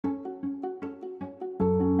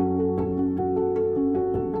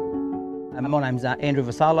My name's Andrew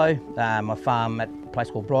Vassallo. I farm at a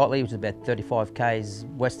place called Brightly, which is about 35 k's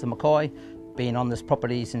west of Mackay. Been on this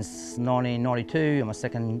property since 1992. I'm a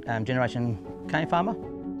second generation cane farmer.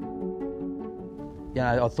 You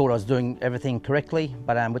know, I thought I was doing everything correctly,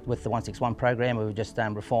 but with the 161 program, we've just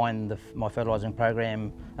refined my fertilising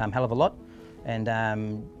program hell of a lot, and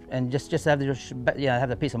just have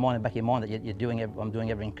the peace of mind in the back of your mind that I'm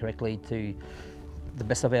doing everything correctly to the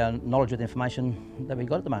best of our knowledge with the information that we've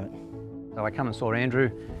got at the moment. So I come and saw Andrew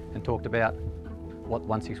and talked about what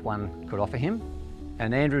 161 could offer him,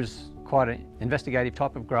 and Andrew's quite an investigative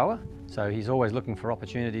type of grower, so he's always looking for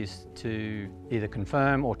opportunities to either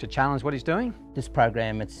confirm or to challenge what he's doing. This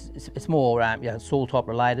program, it's more soil type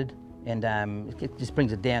related, and it just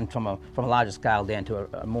brings it down from a larger scale down to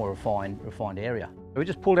a more refined area. We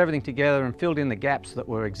just pulled everything together and filled in the gaps that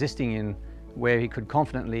were existing in where he could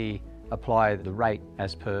confidently apply the rate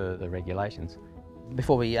as per the regulations.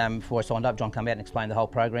 Before I signed up, John came out and explained the whole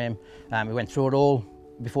program. We went through it all.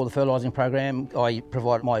 Before the fertilising program, I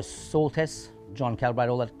provided my soil tests. John calibrated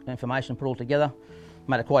all that information, put it all together.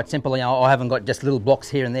 Made it quite simple. You know, I haven't got just little blocks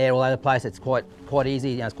here and there all over the place. It's quite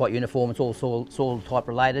easy. You know, it's quite uniform. It's all soil type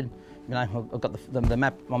related. You know, I've got the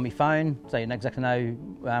map on my phone, so you exactly know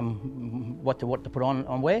what to put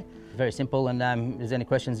on where. Very simple. And if there's any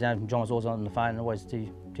questions, you know, John was always on the phone, always too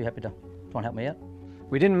happy to try and help me out.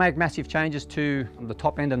 We didn't make massive changes to the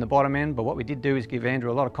top end and the bottom end, but what we did do is give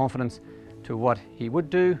Andrew a lot of confidence to what he would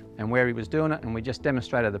do and where he was doing it, and we just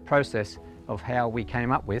demonstrated the process of how we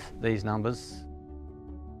came up with these numbers.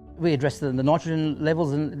 We addressed the nitrogen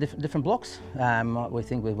levels in different blocks. We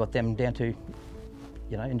think we've got them down to,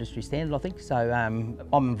 you know, industry standard, I think. So I'm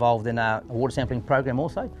involved in a water sampling program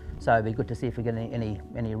also, so it'd be good to see if we get any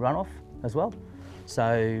runoff as well.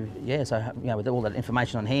 So yeah, so you know, with all that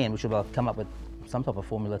information on hand, we should come up with some type of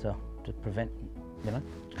formula to prevent, you know,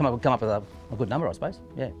 come up with a good number, I suppose.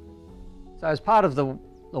 Yeah. So as part of the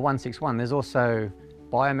 161, there's also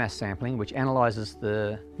biomass sampling, which analyses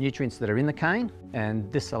the nutrients that are in the cane,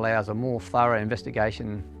 and this allows a more thorough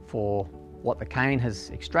investigation for what the cane has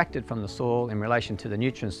extracted from the soil in relation to the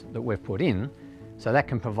nutrients that we've put in. So that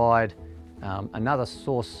can provide another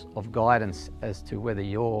source of guidance as to whether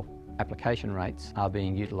your application rates are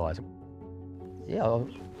being utilised. Yeah, I'll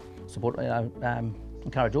support,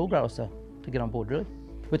 encourage all growers to get on board really.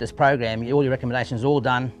 With this program, all your recommendations are all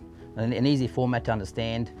done in an easy format to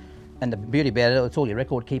understand, and the beauty about it, it's all your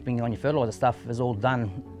record keeping on your fertiliser stuff is all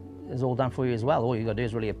done for you as well. All you've got to do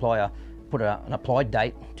is really put an applied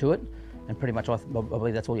date to it, and pretty much I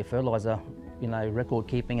believe that's all your fertiliser, you know, record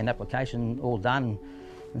keeping and application all done,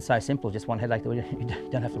 and so simple, just one headache that you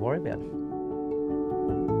don't have to worry about.